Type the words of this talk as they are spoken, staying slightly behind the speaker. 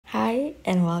Hey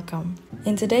and welcome.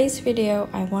 In today's video,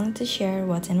 I wanted to share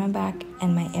what's in my bag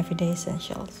and my everyday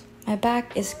essentials. My bag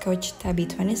is Coach Tabby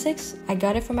 26. I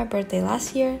got it for my birthday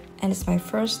last year and it's my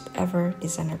first ever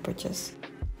designer purchase.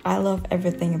 I love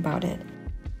everything about it.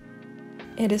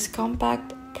 It is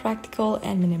compact, practical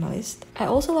and minimalist. I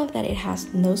also love that it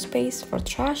has no space for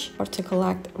trash or to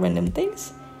collect random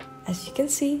things. As you can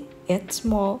see, it's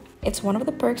small. It's one of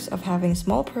the perks of having a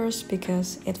small purse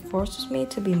because it forces me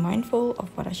to be mindful of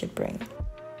what I should bring.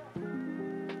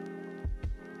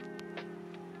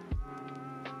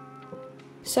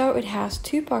 So it has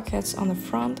 2 pockets on the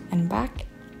front and back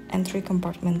and 3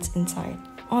 compartments inside.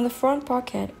 On the front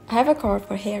pocket, I have a card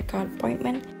for haircut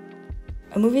appointment,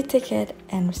 a movie ticket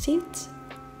and receipts.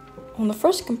 On the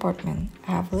first compartment,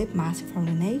 I have a lip mask from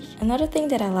Laneige. Another thing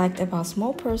that I liked about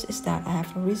small purse is that I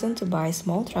have a reason to buy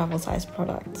small travel size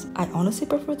products. I honestly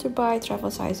prefer to buy travel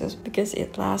sizes because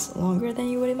it lasts longer than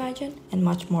you would imagine and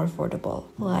much more affordable.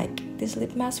 Like this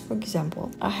lip mask for example.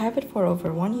 I have it for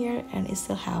over 1 year and I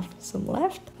still have some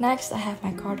left. Next, I have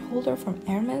my card holder from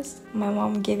Hermes. My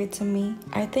mom gave it to me.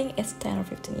 I think it's 10 or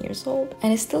 15 years old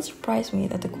and it still surprised me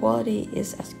that the quality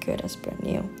is as good as brand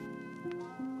new.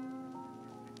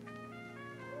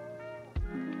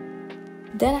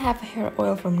 Then I have a hair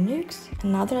oil from Nuxe,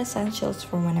 another essentials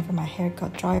for whenever my hair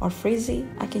got dry or frizzy.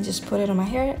 I can just put it on my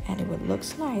hair and it would look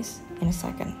nice in a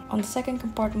second. On the second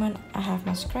compartment, I have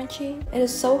my scrunchie. It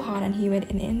is so hot and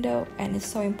humid in Indo and it's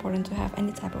so important to have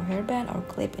any type of hairband or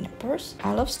clip in a purse.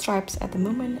 I love stripes at the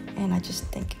moment and I just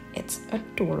think it's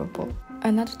adorable.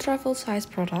 Another travel size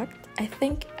product. I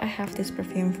think I have this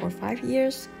perfume for 5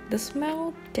 years. The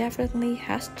smell definitely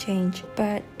has changed,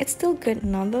 but it's still good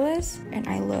nonetheless, and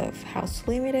I love how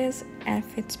slim it is and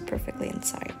fits perfectly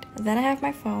inside. Then I have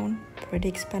my phone, pretty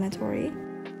explanatory.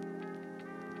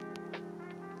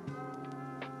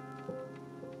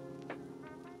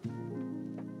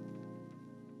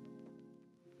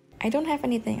 I don't have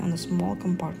anything on the small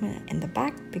compartment in the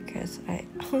back because I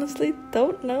honestly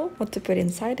don't know what to put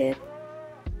inside it.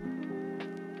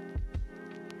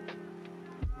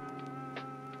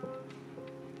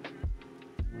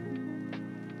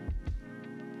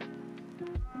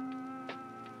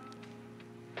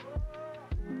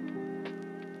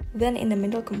 Then in the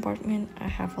middle compartment, I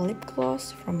have a lip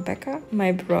gloss from Becca.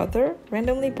 My brother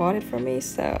randomly bought it for me,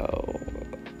 so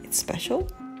it's special.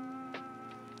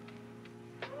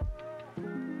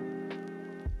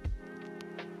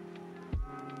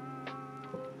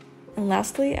 And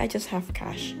lastly, I just have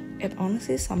cash. It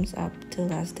honestly sums up to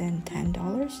less than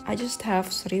 $10. I just have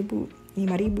 1,000,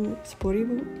 5,000,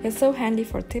 10,000. It's so handy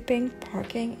for tipping,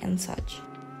 parking, and such.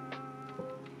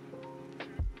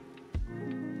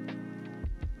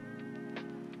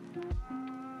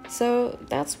 So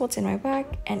that's what's in my bag,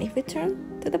 and if we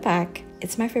turn to the back,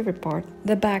 it's my favorite part,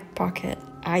 the back pocket.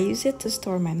 I use it to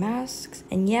store my masks,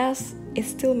 and yes, it's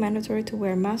still mandatory to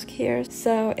wear a mask here,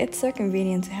 so it's so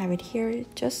convenient to have it here,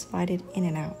 just slide it in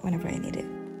and out whenever I need it.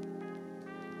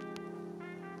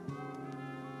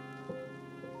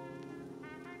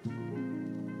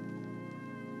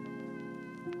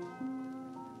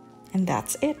 And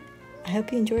that's it. I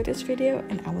hope you enjoyed this video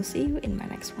and I will see you in my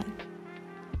next one.